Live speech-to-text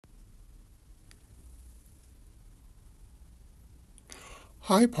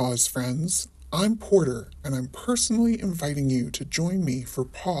Hi, PAWS friends. I'm Porter, and I'm personally inviting you to join me for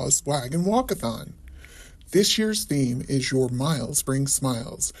PAWS, WAG, and Walkathon. This year's theme is Your Miles Bring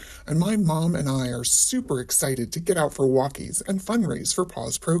Smiles, and my mom and I are super excited to get out for walkies and fundraise for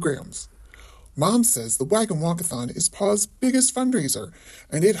PAWS programs. Mom says the WAG and Walkathon is PAWS' biggest fundraiser,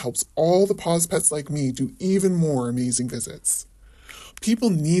 and it helps all the PAWS pets like me do even more amazing visits.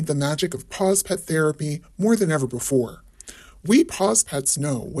 People need the magic of PAWS pet therapy more than ever before. We PAWS pets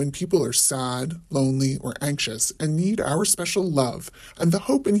know when people are sad, lonely, or anxious and need our special love and the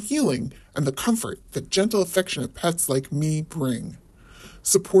hope and healing and the comfort that gentle, affectionate pets like me bring.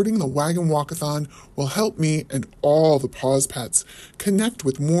 Supporting the WAG and Walkathon will help me and all the PAWS pets connect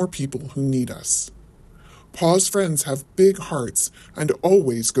with more people who need us. PAWS friends have big hearts and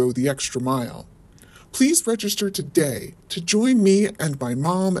always go the extra mile. Please register today to join me and my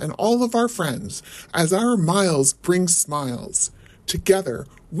mom and all of our friends as our miles bring smiles. Together,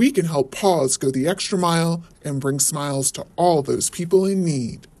 we can help PAWS go the extra mile and bring smiles to all those people in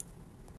need.